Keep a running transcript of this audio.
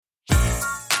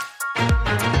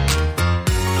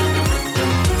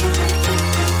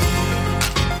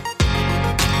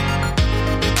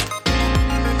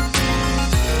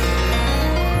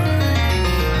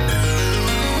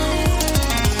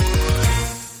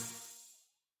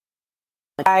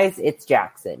Guys, it's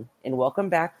Jackson, and welcome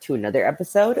back to another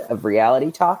episode of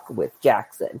Reality Talk with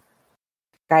Jackson.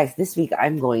 Guys, this week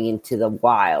I'm going into the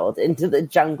wild, into the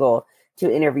jungle,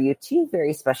 to interview two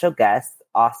very special guests,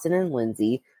 Austin and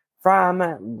Lynsey,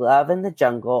 from Love in the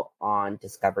Jungle on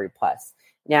Discovery Plus.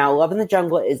 Now, Love in the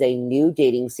Jungle is a new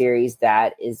dating series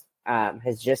that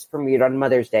has just premiered on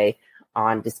Mother's Day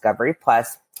on Discovery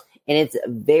Plus, and it's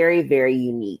very, very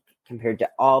unique compared to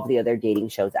all of the other dating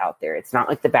shows out there. It's not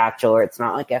like The Bachelor. It's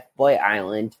not like F-Boy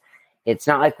Island. It's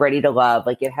not like Ready to Love.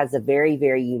 Like, it has a very,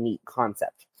 very unique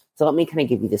concept. So let me kind of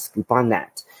give you the scoop on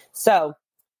that. So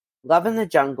Love in the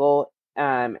Jungle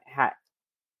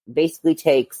basically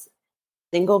takes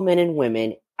single men and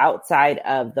women outside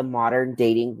of the modern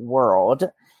dating world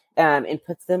and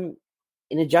puts them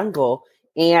in a jungle.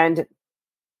 And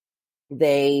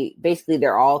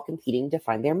they're all competing to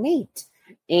find their mate.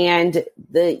 And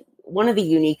one of the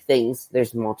unique things,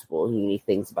 there's multiple unique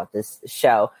things about this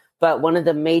show, but one of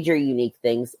the major unique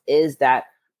things is that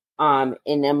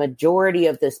in a majority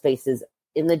of the spaces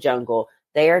in the jungle,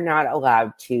 they are not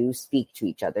allowed to speak to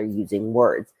each other using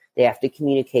words. They have to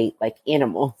communicate like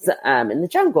animals in the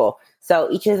jungle. So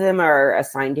each of them are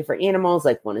assigned different animals.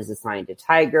 Like one is assigned a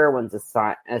tiger, one's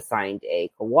assigned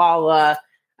a koala,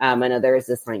 another is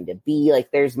assigned a bee.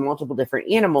 Like there's multiple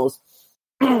different animals,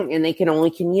 and they can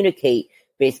only communicate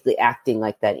basically acting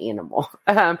like that animal.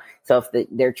 So if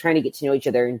they're trying to get to know each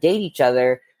other and date each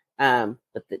other,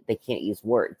 but they can't use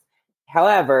words.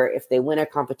 However, if they win a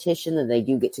competition, then they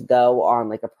do get to go on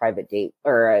like a private date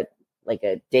or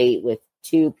a date with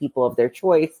two people of their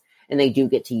choice, and they do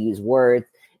get to use words.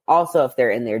 Also, if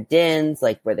they're in their dens,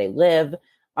 like where they live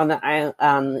on the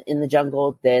island, in the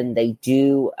jungle, then they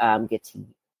do get to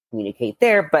communicate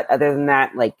there. But other than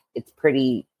that, like it's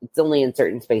only in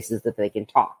certain spaces that they can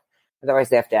talk. Otherwise,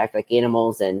 they have to act like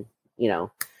animals, and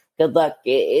good luck.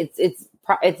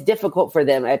 It's difficult for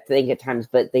them, I think, at times,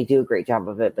 but they do a great job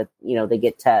of it. But they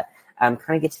get to kind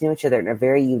of get to know each other in a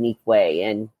very unique way,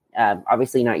 and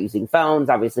obviously not using phones,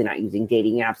 obviously not using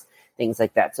dating apps, things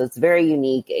like that. So it's very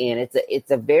unique, and it's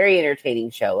a very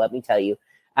entertaining show. Let me tell you,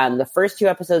 the first 2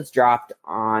 episodes dropped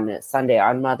on Sunday,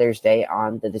 on Mother's Day,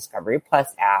 on the Discovery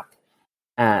Plus app,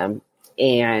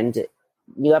 and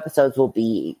new episodes will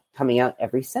be coming out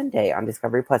every Sunday on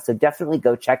Discovery Plus. So definitely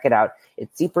go check it out.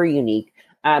 It's super unique.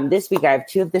 This week I have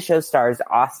 2 of the show stars,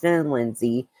 Austin and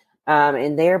Lynsey.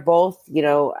 And they're both,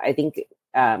 I think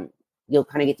you'll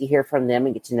kind of get to hear from them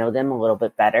and get to know them a little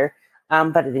bit better.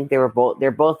 But I think they're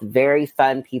both very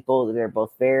fun people. They're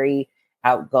both very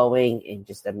outgoing and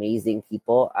just amazing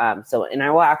people. And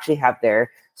I will actually have their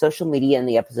social media in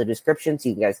the episode description, so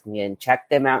you guys can check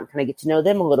them out and kind of get to know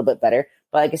them a little bit better.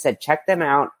 But like I said, check them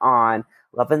out on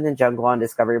Love in the Jungle on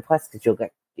Discovery Plus, because you'll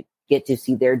get to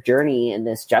see their journey in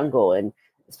this jungle, and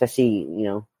especially,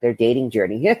 their dating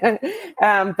journey.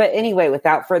 But anyway,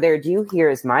 without further ado, here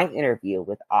is my interview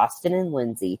with Austin and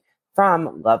Lynsey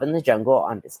from Love in the Jungle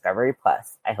on Discovery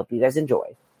Plus. I hope you guys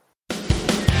enjoy.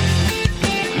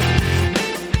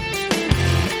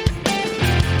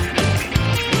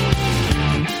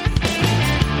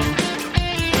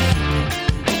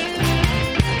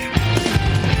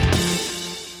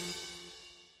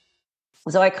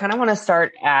 So I kind of want to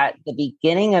start at the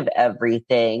beginning of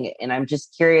everything, and I'm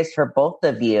just curious for both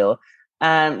of you.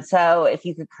 So if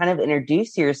you could kind of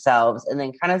introduce yourselves and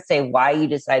then kind of say why you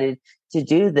decided to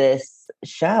do this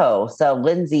show. So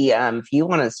Lynsey, if you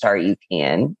want to start, you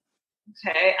can.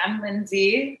 Okay, I'm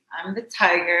Lynsey. I'm the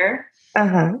tiger.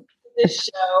 Uh-huh. This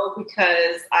show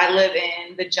because I live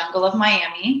in the jungle of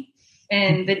Miami,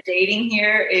 and the dating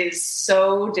here is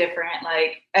so different.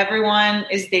 Like everyone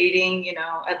is dating,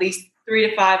 at least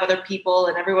 3 to 5 other people,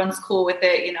 and everyone's cool with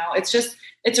it.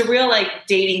 It's a real like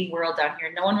dating world down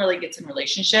here. No one really gets in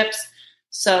relationships.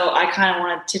 So I kind of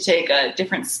wanted to take a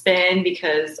different spin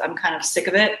because I'm kind of sick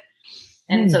of it.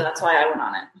 And so that's why I went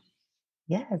on it.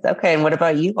 Yes. Okay. And what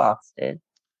about you, Austin?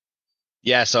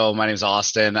 Yeah. So my name's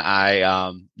Austin.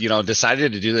 I,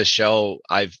 decided to do this show.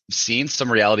 I've seen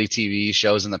some reality TV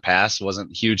shows in the past,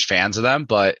 wasn't huge fans of them,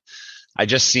 but I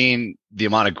just seen the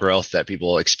amount of growth that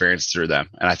people experience through them.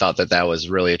 And I thought that was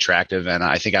really attractive. And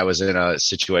I think I was in a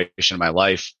situation in my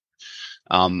life.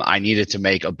 I needed to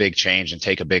make a big change and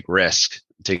take a big risk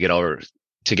to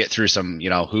get through some,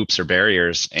 hoops or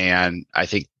barriers. And I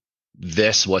think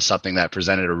this was something that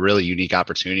presented a really unique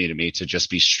opportunity to me to just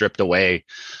be stripped away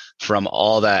from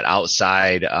all that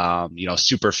outside,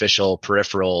 superficial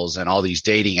peripherals and all these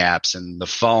dating apps and the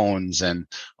phones and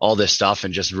all this stuff,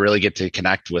 and just really get to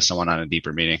connect with someone on a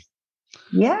deeper meaning.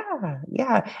 Yeah.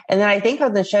 Yeah. And then I think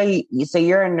on the show, so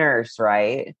you're a nurse,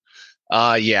 right?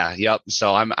 Yeah, yep.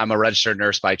 So I'm a registered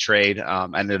nurse by trade.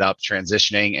 Ended up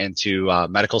transitioning into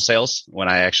medical sales. When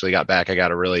I actually got back, I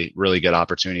got a really, really good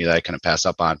opportunity that I couldn't pass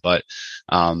up on. But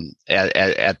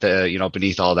at the,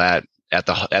 beneath all that, at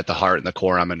the heart and the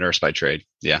core, I'm a nurse by trade.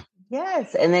 Yeah.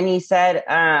 Yes. And then you said,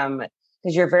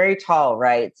 because you're very tall,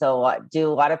 right? So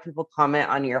do a lot of people comment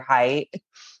on your height?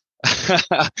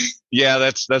 Yeah,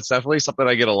 that's definitely something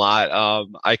I get a lot.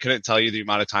 I couldn't tell you the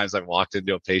amount of times I've walked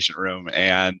into a patient room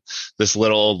and this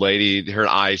little old lady, her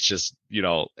eyes just,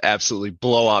 absolutely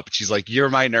blow up. She's like, "You're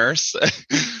my nurse."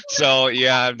 So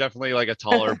yeah, I'm definitely like a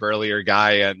taller, burlier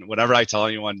guy. And whenever I tell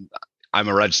anyone I'm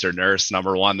a registered nurse,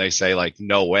 number one, they say like,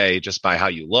 "No way," just by how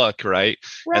you look, right?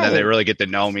 And then they Right. really get to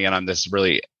know me, and I'm this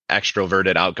really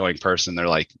extroverted, outgoing person. They're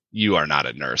like, "You are not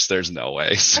a nurse. There's no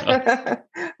way." So.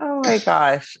 Oh my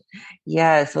gosh.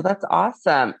 Yes. Well, that's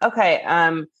awesome. Okay.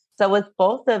 So with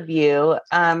both of you,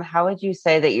 how would you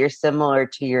say that you're similar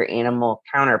to your animal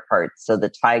counterparts? So the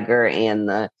tiger and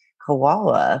the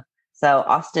koala. So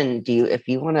Austin, if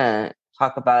you want to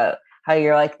talk about how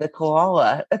you're like the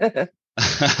koala?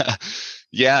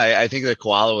 Yeah, I think the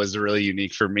koala was really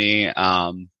unique for me.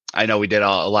 I know we did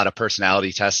a lot of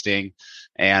personality testing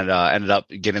and ended up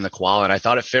getting the koala, and I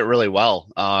thought it fit really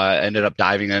well. Ended up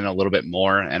diving in a little bit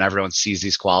more, and everyone sees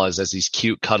these koalas as these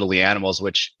cute, cuddly animals,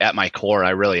 which at my core,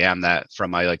 I really am that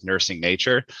from my like nursing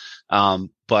nature.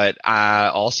 But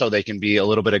also they can be a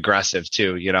little bit aggressive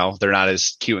too. They're not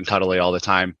as cute and cuddly all the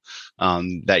time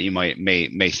that you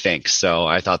may think. So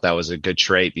I thought that was a good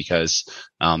trait because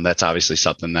that's obviously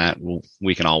something that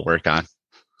we can all work on.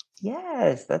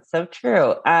 Yes, that's so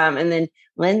true. And then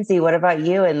Lynsey, what about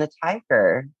you and the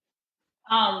tiger?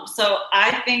 So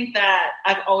I think that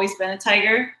I've always been a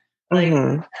tiger. Like,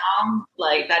 Mm-hmm.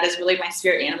 like that is really my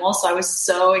spirit animal. So I was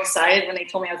so excited when they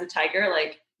told me I was a tiger.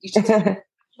 Like, you should see a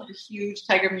huge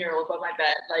tiger mural above my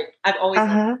bed. Like, I've always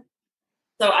Uh-huh.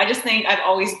 So I just think I've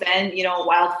always been, a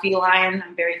wild feline.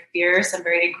 I'm very fierce. I'm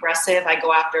very aggressive. I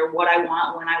go after what I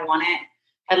want when I want it.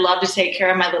 I love to take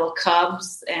care of my little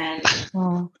cubs, and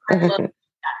Oh. I love.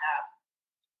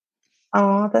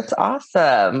 Oh, that's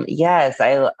awesome. Yes,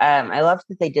 I loved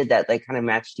that they did that. They kind of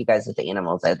matched you guys with the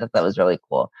animals. I thought that was really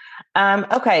cool.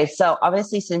 Okay, so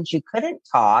obviously since you couldn't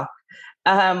talk,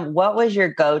 what was your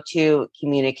go-to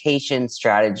communication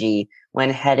strategy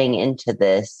when heading into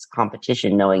this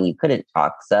competition, knowing you couldn't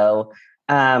talk? So,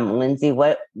 Lynsey,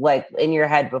 what like in your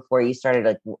head before you started,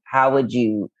 like how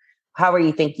were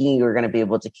you thinking you were going to be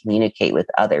able to communicate with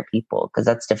other people? Because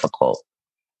that's difficult.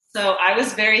 So I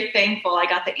was very thankful I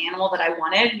got the animal that I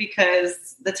wanted,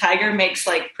 because the tiger makes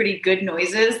like pretty good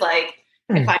noises. Like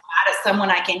if I'm mad at someone,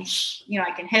 I can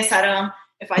hiss at them.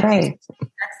 If I do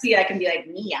sexy, I can be like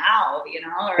meow,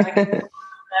 or I can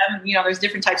them. There's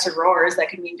different types of roars that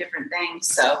can mean different things.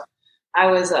 So I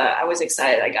was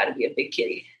excited. I got to be a big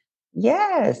kitty.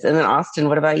 Yes. And then Austin,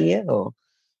 what about you?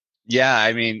 Yeah,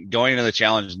 I mean, going into the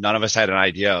challenge, none of us had an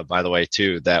idea, by the way,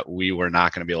 too, that we were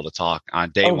not going to be able to talk.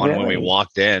 On day Oh, one, when we really?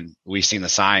 walked in, we seen the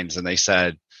signs and they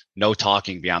said no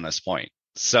talking beyond this point.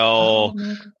 Oh So,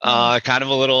 my gosh. kind of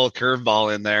a little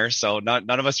curveball in there. So none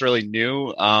of us really knew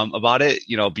about it.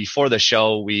 Before the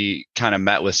show, we kind of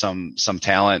met with some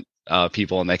talent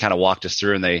people, and they kind of walked us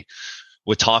through, and they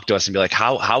would talk to us and be like,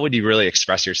 how would you really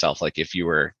express yourself? Like if you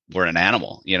were an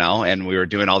animal, and we were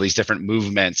doing all these different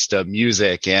movements to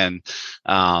music and,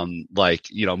 moving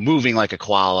like a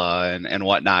koala and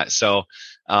whatnot. So,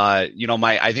 I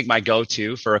think my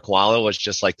go-to for a koala was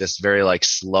just like this very like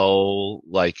slow,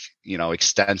 like,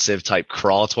 extensive type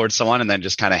crawl towards someone and then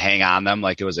just kind of hang on them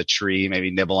like it was a tree, maybe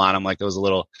nibble on them like it was a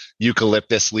little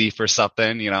eucalyptus leaf or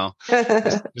something,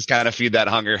 just kind of feed that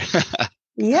hunger.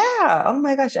 Yeah. Oh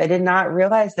my gosh. I did not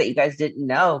realize that you guys didn't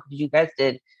know, because you guys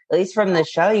did, at least from the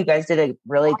show, you guys did a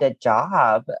really good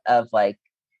job of like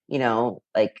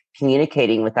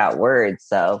communicating without words.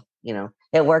 So,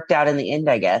 it worked out in the end,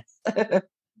 I guess.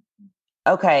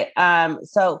 Okay.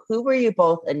 So who were you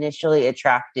both initially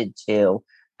attracted to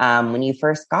when you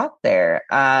first got there?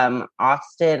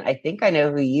 Austin, I think I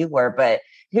know who you were, but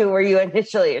who were you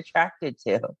initially attracted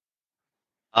to?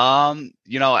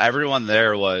 Everyone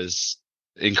there was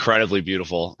incredibly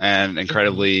beautiful and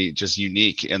incredibly just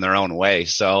unique in their own way.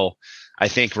 So I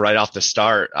think right off the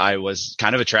start, I was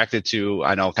kind of attracted to,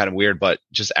 I know kind of weird, but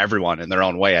just everyone in their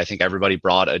own way. I think everybody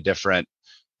brought a different,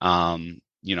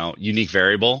 unique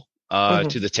variable,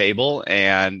 to the table.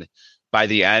 And by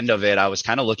the end of it, I was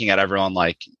kind of looking at everyone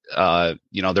like, there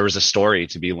was a story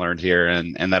to be learned here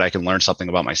and that I can learn something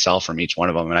about myself from each one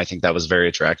of them. And I think that was very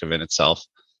attractive in itself.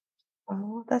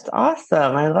 Oh, that's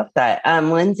awesome. I love that.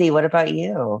 Lynsey, what about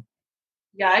you?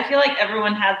 Yeah, I feel like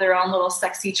everyone had their own little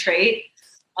sexy trait.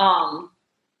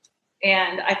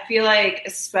 And I feel like,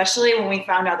 especially when we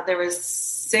found out that there was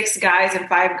 6 guys and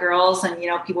 5 girls, and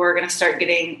people were going to start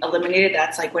getting eliminated.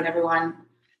 That's like when everyone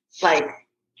like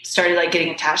started like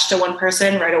getting attached to one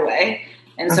person right away.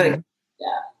 And so,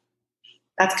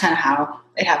 that's kind of how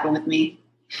it happened with me.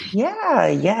 Yeah.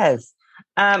 Yes.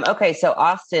 Okay. So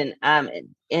Austin,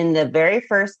 in the very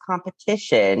first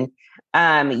competition,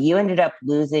 you ended up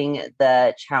losing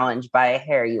the challenge by a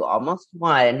hair. You almost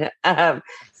won.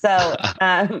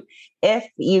 If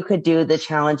you could do the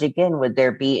challenge again, would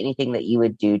there be anything that you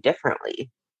would do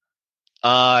differently?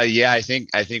 Yeah, I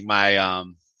think my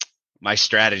my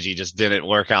strategy just didn't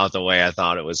work out the way I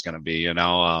thought it was going to be.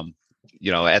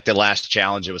 At the last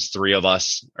challenge, it was 3 of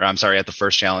us, or I'm sorry, at the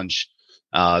first challenge,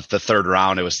 the third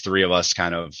round, it was 3 of us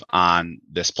kind of on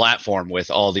this platform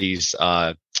with all these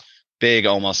big,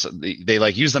 almost they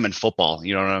like use them in football.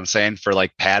 You know what I'm saying? For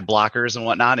like pad blockers and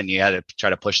whatnot, and you had to try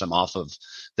to push them off of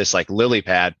this like lily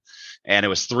pad. And it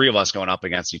was 3 of us going up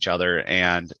against each other,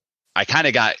 and I kind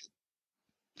of got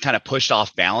pushed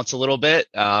off balance a little bit.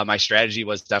 My strategy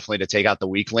was definitely to take out the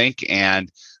weak link,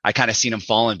 and I kind of seen him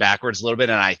falling backwards a little bit,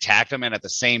 and I attacked him, and at the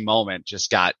same moment just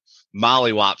got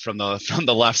mollywopped from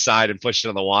the left side and pushed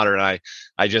into the water. And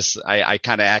I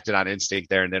kind of acted on instinct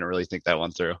there and didn't really think that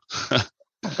one through.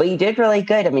 But you did really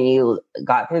good. I mean, you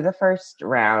got through the first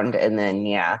round, and then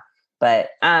But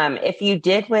if you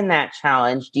did win that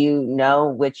challenge, do you know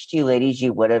which 2 ladies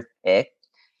you would have picked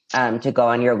to go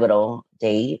on your little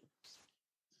date?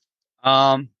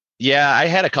 Yeah, I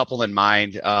had a couple in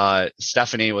mind.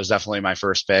 Stephanie was definitely my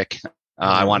first pick.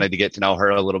 I wanted to get to know her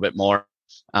a little bit more.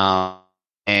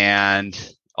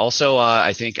 And also,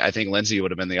 I think Lynsey would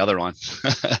have been the other one.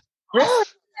 Really?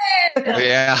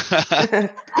 Yeah.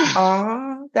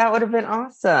 Oh, that would have been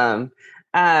awesome.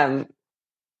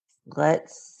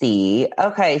 Let's see.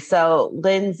 Okay, so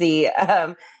Lynsey,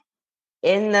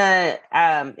 in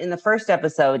the first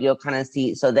episode, you'll kind of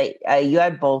see. So you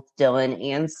had both Dylan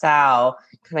and Sal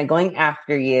kind of going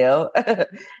after you,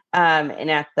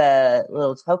 and at the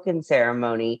little token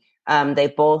ceremony, they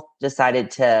both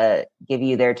decided to give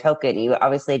you their token. You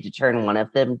obviously had to turn one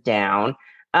of them down.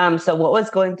 So what was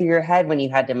going through your head when you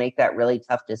had to make that really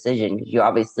tough decision? Because you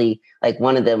obviously, like,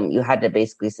 one of them, you had to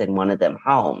basically send one of them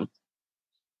home.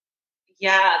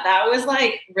 Yeah, that was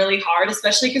like really hard,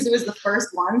 especially because it was the first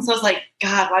one. So I was like,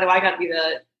 God, why do I got to be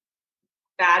the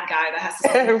bad guy that has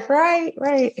to?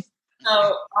 Right.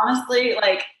 So honestly,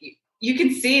 like you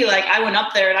can see, like I went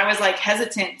up there and I was like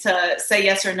hesitant to say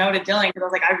yes or no to Dylan because I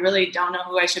was like, I really don't know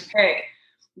who I should pick.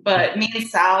 But me and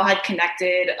Sal had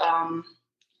connected.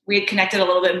 We had connected a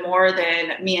little bit more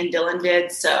than me and Dylan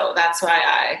did, so that's why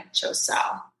I chose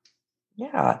Sal.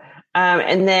 Yeah,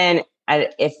 and then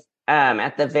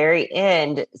at the very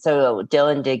end, so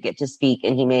Dylan did get to speak,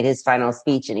 and he made his final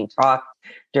speech, and he talked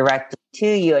directly to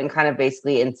you, and kind of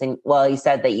basically, he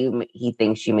said that he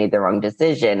thinks you made the wrong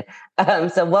decision.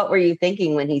 So what were you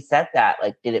thinking when he said that?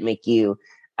 Like, did it make you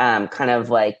kind of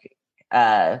like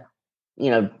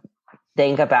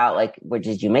think about like,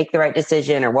 did you make the right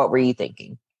decision, or what were you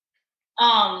thinking?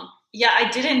 Yeah, I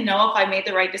didn't know if I made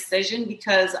the right decision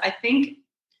because I think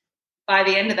by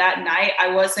the end of that night,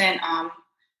 I wasn't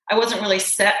really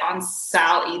set on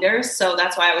Sal either. So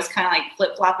that's why I was kind of like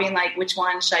flip-flopping, like which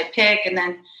one should I pick? And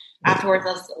then afterwards,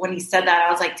 when he said that,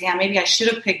 I was like, damn, maybe I should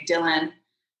have picked Dylan.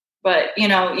 But, you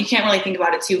can't really think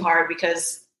about it too hard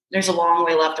because there's a long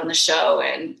way left on the show.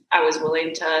 And I was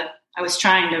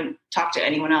trying to talk to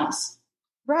anyone else.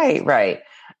 Right.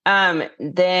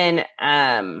 Then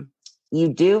you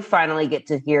do finally get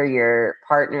to hear your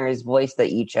partner's voice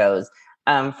that you chose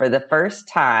for the first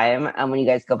time when you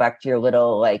guys go back to your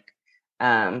little, like,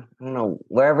 I don't know,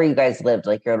 wherever you guys lived,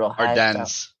 like your little Our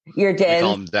dens. Your dens. We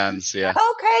call them dens, yeah.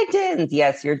 Okay, dens.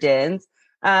 Yes, your dens.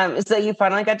 So you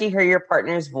finally got to hear your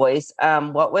partner's voice.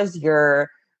 What was your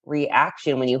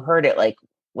reaction when you heard it? Like,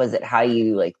 was it how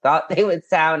you like thought they would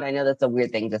sound? I know that's a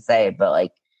weird thing to say, but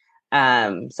like,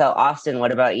 so Austin,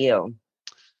 what about you?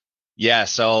 Yeah,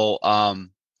 so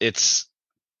it's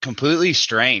completely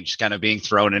strange kind of being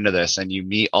thrown into this, and you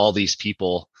meet all these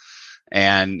people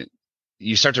and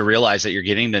you start to realize that you're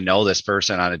getting to know this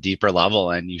person on a deeper level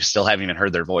and you still haven't even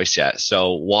heard their voice yet.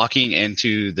 So walking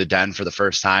into the den for the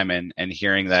first time and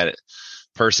hearing that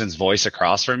person's voice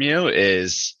across from you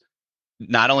is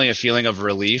not only a feeling of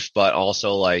relief, but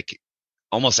also like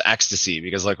almost ecstasy,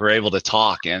 because like we're able to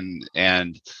talk and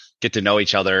get to know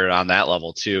each other on that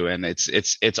level too. And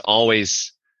it's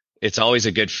always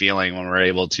a good feeling when we're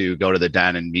able to go to the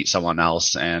den and meet someone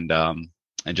else and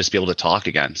just be able to talk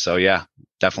again. So yeah,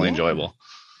 definitely enjoyable.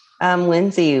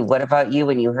 Lynsey, what about you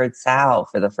when you heard Sal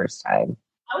for the first time?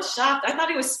 I was shocked. I thought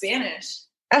he was Spanish.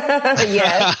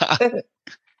 Yes.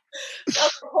 So,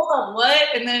 hold on,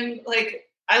 what? And then like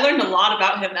I learned a lot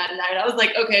about him that night. I was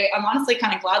like, okay, I'm honestly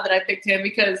kind of glad that I picked him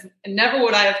because never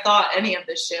would I have thought any of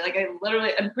this shit. Like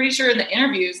I'm pretty sure in the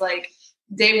interviews, like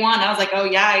day one, I was like, oh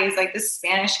yeah, he's like this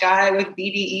Spanish guy with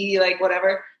BDE, like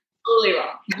whatever. Totally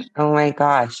wrong. Oh my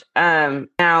gosh.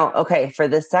 Now, okay, for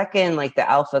the second, like the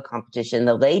alpha competition,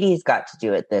 the ladies got to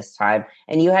do it this time.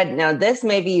 And now this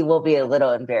maybe you will be a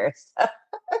little embarrassed.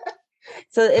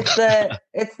 So it's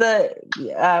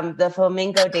the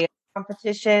flamingo dance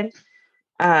competition.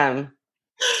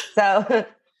 So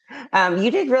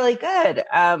you did really good.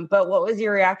 But what was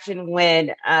your reaction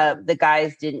when the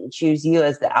guys didn't choose you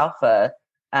as the alpha,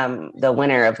 the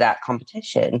winner of that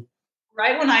competition?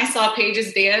 Right when I saw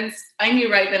Paige's dance, I knew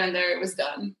right then and there it was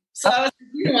done. So I was like,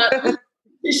 you know what?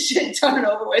 This shit done and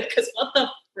over with because what the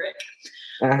frick?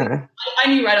 Uh-huh.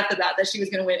 I knew right off the bat that she was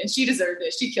going to win and she deserved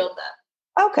it. She killed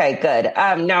that. Okay, good.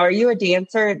 Now, are you a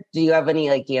dancer? Do you have any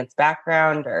like dance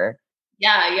background or?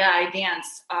 Yeah, I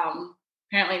dance.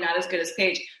 Apparently not as good as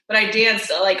Paige, but I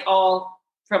danced like all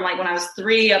from like when I was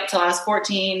 3 up till I was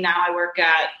 14. Now I work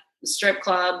at a strip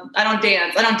club. I don't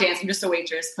dance. I'm just a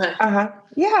waitress, but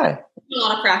yeah, a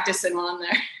lot of practicing while I'm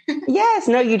there. Yes,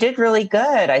 no, you did really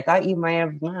good. I thought you might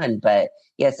have won, but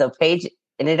yeah. So Paige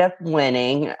ended up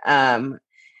winning. And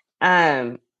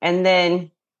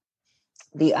then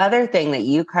the other thing that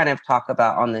you kind of talk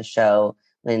about on the show,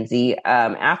 Lynsey,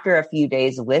 after a few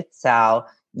days with Sal,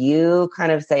 you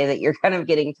kind of say that you're kind of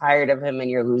getting tired of him and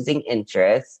you're losing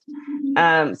interest.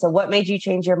 So what made you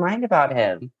change your mind about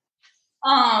him?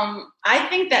 I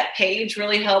think that Paige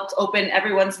really helped open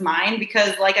everyone's mind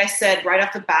because, like I said, right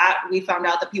off the bat, we found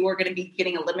out that people were going to be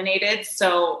getting eliminated.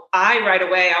 So right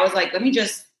away, I was like, let me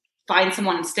just find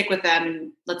someone and stick with them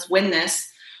and let's win this.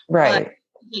 Right. But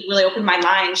he really opened my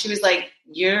mind. She was like,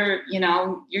 you're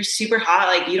super hot.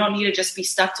 Like, you don't need to just be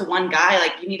stuck to one guy.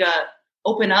 Like, you need to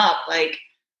open up, like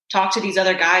talk to these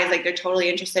other guys. Like, they're totally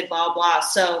interested, blah, blah.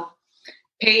 So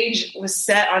Paige was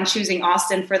set on choosing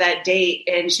Austin for that date.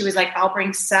 And she was like, I'll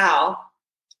bring Sal.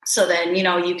 So then,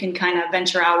 you can kind of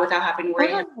venture out without having to worry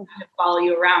to follow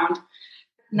you around.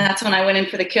 And that's when I went in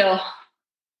for the kill.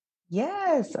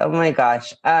 Yes. Oh my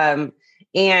gosh.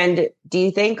 And do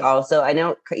you think also, I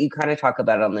know you kind of talk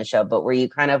about it on the show, but were you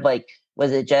kind of like,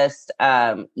 was it just,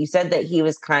 you said that he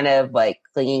was kind of like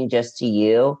clinging just to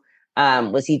you.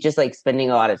 Was he just like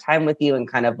spending a lot of time with you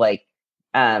and kind of like,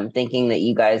 thinking that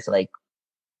you guys like,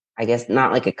 I guess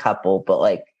not like a couple, but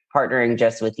like partnering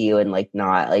just with you and like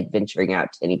not like venturing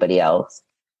out to anybody else?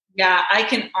 Yeah, I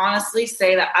can honestly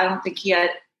say that I don't think he had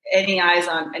any eyes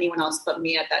on anyone else but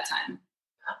me at that time.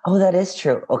 Oh, that is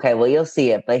true. Okay, well, you'll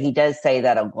see it, but he does say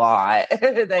that a lot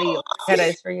that he had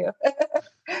eyes for you.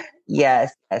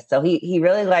 Yes. So he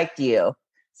really liked you.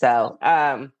 So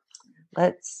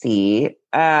let's see.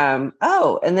 And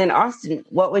then Austin,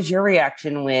 what was your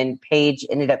reaction when Paige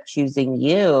ended up choosing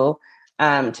you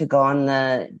to go on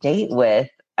the date with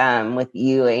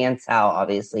you and Sal,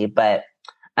 obviously? But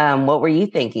what were you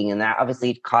thinking? And that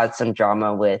obviously caused some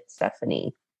drama with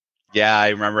Stephanie. Yeah, I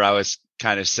remember I was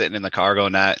kind of sitting in the cargo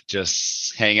net,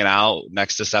 just hanging out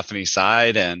next to Stephanie's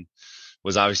side and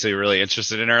was obviously really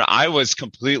interested in her. I was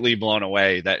completely blown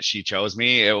away that she chose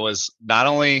me. It was not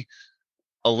only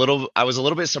I was a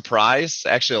little bit surprised,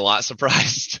 actually a lot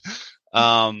surprised.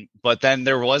 But then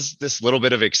there was this little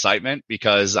bit of excitement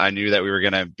because I knew that we were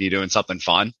going to be doing something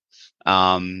fun.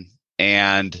 But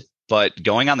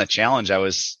going on the challenge, I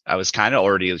was kind of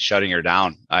already shutting her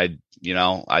down. I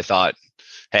thought,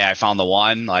 hey, I found the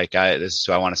one, like this is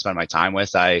who I want to spend my time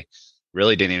with. I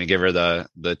really didn't even give her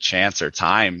the chance or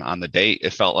time on the date.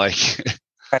 It felt like,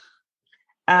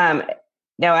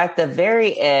 now at the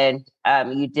very end,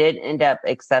 you did end up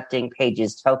accepting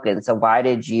Paige's token. So why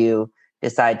did you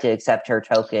decide to accept her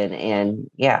token? And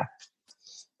yeah,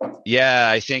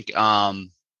 I think,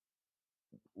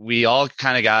 we all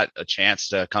kind of got a chance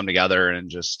to come together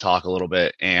and just talk a little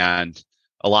bit. And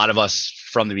a lot of us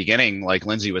from the beginning, like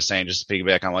Lynsey was saying, just to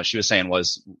piggyback on what she was saying,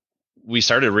 was we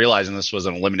started realizing this was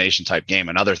an elimination type game.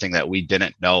 Another thing that we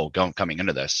didn't know coming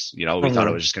into this, we thought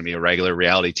it was just going to be a regular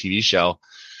reality TV show,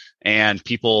 and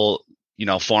people,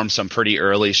 formed some pretty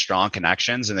early strong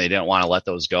connections and they didn't want to let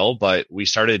those go. But we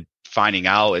started finding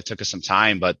out, it took us some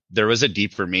time, but there was a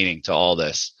deeper meaning to all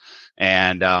this.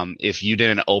 And if you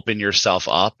didn't open yourself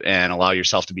up and allow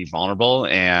yourself to be vulnerable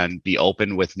and be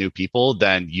open with new people,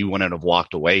 then you wouldn't have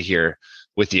walked away here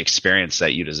with the experience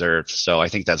that you deserved. So I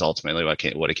think that's ultimately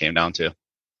what it came down to.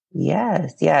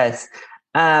 Yes.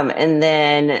 And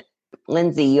then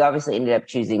Lynsey, you obviously ended up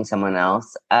choosing someone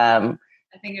else. I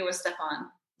think it was Stefan.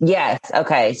 Yes.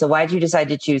 Okay. So why did you decide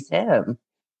to choose him?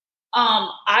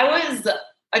 I was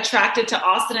attracted to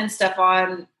Austin and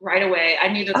Stefan right away. I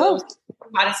knew that those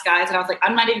hottest guys, and I was like,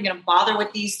 I'm not even going to bother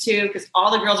with these two because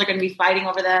all the girls are going to be fighting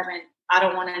over them, and I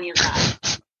don't want any of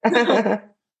that.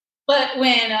 But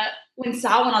when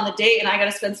Sal went on the date and I got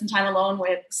to spend some time alone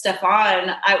with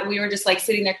Stefan, we were just like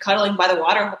sitting there cuddling by the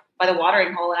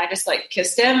watering hole, and I just like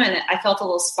kissed him, and I felt a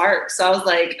little spark. So I was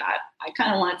like, I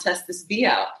kind of want to test this V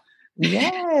out.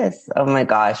 Yes. Oh my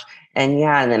gosh. And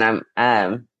then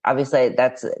I'm obviously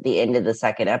that's the end of the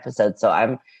second episode. So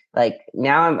I'm like,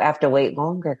 now I have to wait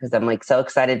longer because I'm like so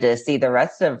excited to see the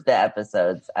rest of the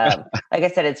episodes. Like I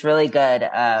said, it's really good.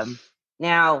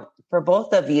 Now for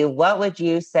both of you, what would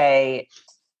you say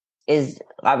is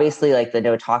obviously like the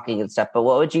no talking and stuff, but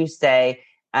what would you say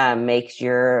makes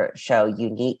your show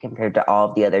unique compared to all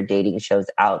of the other dating shows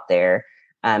out there?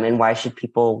 And why should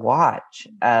people watch?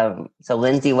 So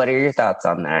Lynsey, what are your thoughts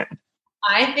on that?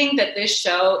 I think that this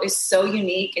show is so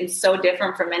unique and so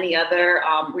different from any other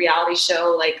reality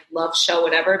show, like love show,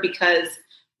 whatever, because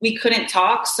we couldn't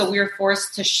talk. So we were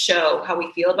forced to show how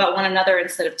we feel about one another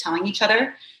instead of telling each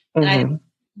other. And I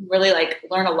really like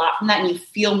learn a lot from that. And you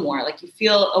feel more like you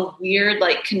feel a weird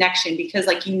like connection because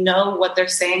like, you know what they're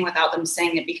saying without them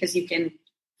saying it because you can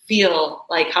feel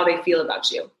like how they feel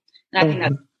about you. And I think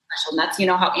that's special. And that's, you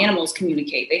know, how animals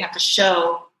communicate. They have to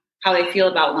show how they feel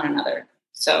about one another.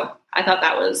 So I thought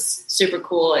that was super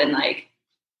cool and like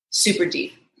super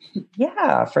deep.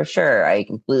 Yeah, for sure. I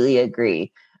completely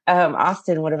agree.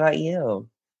 Austin, what about you?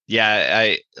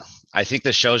 Yeah, I think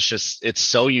the show's just, it's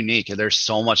so unique and there's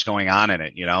so much going on in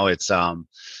it. You know, it's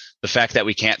the fact that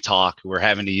we can't talk, we're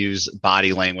having to use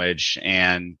body language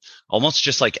and almost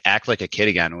just like act like a kid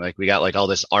again. Like we got like all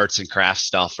this arts and crafts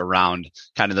stuff around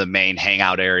kind of the main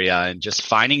hangout area, and just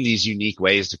finding these unique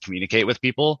ways to communicate with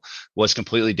people was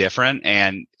completely different.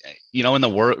 And, you know, in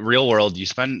the real world, you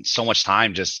spend so much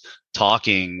time just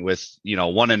talking with, you know,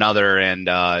 one another and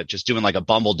just doing like a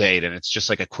Bumble date. And it's just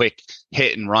like a quick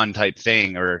hit and run type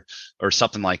thing or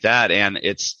something like that. And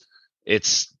it's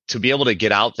to be able to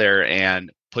get out there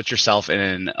and put yourself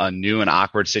in a new and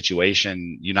awkward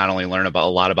situation. You not only learn about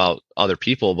a lot about other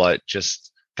people, but just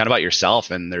kind of about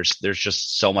yourself. And there's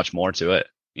just so much more to it,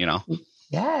 you know?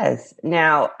 Yes.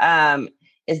 Now,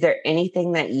 is there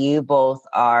anything that you both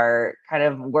are kind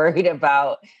of worried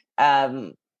about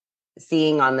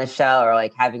seeing on the show or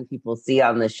like having people see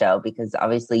on the show? Because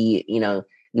obviously, you know,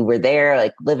 you were there,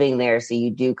 like living there. So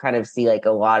you do kind of see like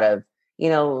a lot of, you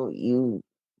know,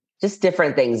 just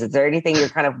different things. Is there anything you're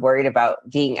kind of worried about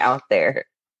being out there?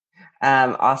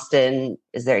 Austin,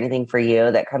 is there anything for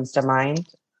you that comes to mind?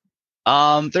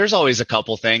 There's always a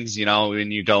couple things, you know, when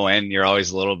you go in, you're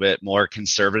always a little bit more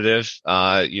conservative.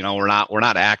 You know, we're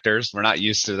not actors. We're not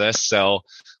used to this. So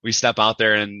we step out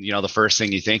there and, you know, the first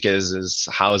thing you think is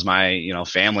how is my, you know,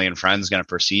 family and friends going to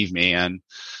perceive me? And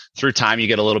through time, you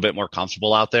get a little bit more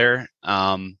comfortable out there.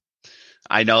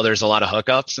 I know there's a lot of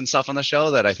hookups and stuff on the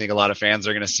show that I think a lot of fans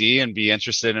are going to see and be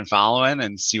interested in following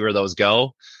and see where those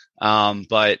go.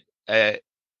 But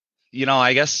you know,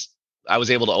 I guess I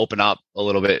was able to open up a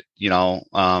little bit, you know,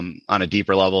 on a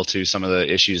deeper level to some of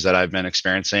the issues that I've been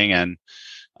experiencing, and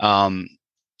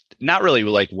not really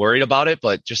like worried about it,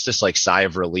 but just this like sigh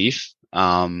of relief.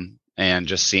 And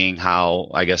just seeing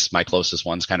how I guess my closest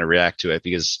ones kind of react to it,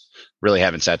 because really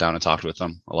haven't sat down and talked with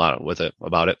them a lot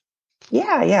about it.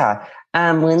 Yeah. Yeah.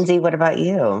 Lynsey, what about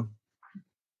you?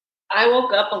 I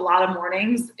woke up a lot of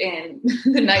mornings and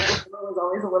the night before was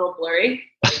always a little blurry.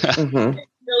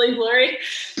 Really blurry.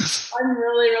 I'm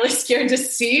really, really scared to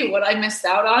see what I missed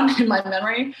out on in my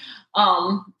memory.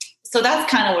 So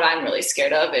that's kind of what I'm really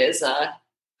scared of is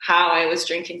how I was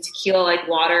drinking tequila like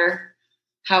water,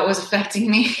 how it was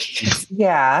affecting me.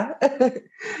 Yeah.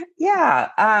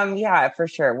 Yeah, for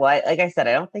sure. Well, like I said,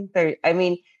 I don't think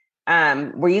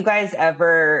were you guys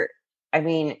ever,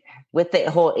 with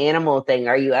the whole animal thing,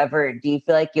 do you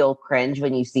feel like you'll cringe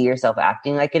when you see yourself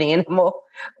acting like an animal,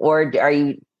 or are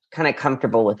you kind of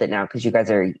comfortable with it now because you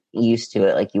guys are used to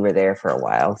it, like you were there for a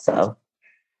while? So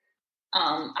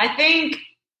I think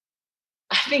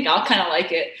I'll kind of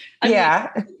like it.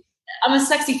 I'm a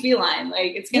sexy feline.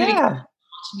 Like it's going to be watching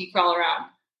me crawl around.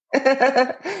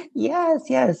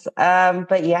 Yes.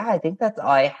 But yeah, I think that's all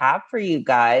I have for you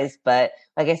guys. But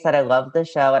like I said, I love the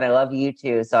show and I love you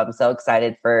too. So I'm so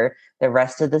excited for the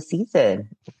rest of the season.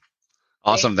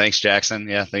 Awesome. Thanks, Jackson.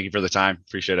 Yeah. Thank you for the time.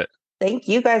 Appreciate it. Thank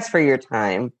you guys for your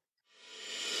time.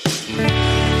 Thank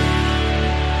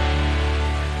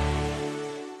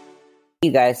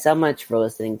you guys so much for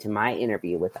listening to my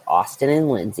interview with Austin and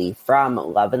Lynsey from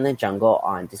Love in the Jungle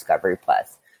on Discovery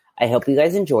Plus. I hope you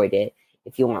guys enjoyed it.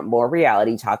 If you want more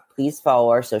reality talk, please follow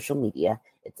our social media.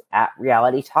 It's at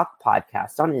Reality Talk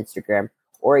Podcast on Instagram,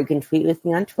 or you can tweet with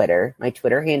me on Twitter. My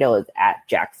Twitter handle is at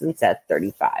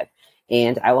JacksonSeth35.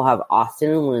 And I will have Austin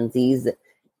and Lynsey's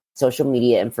social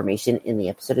media information in the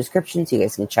episode description, so you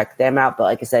guys can check them out. But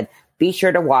like I said, be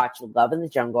sure to watch Love in the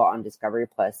Jungle on Discovery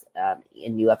Plus,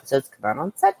 and new episodes come out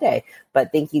on Sunday.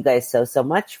 But thank you guys so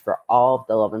much for all of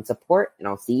the love and support, and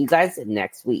I'll see you guys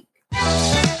next week.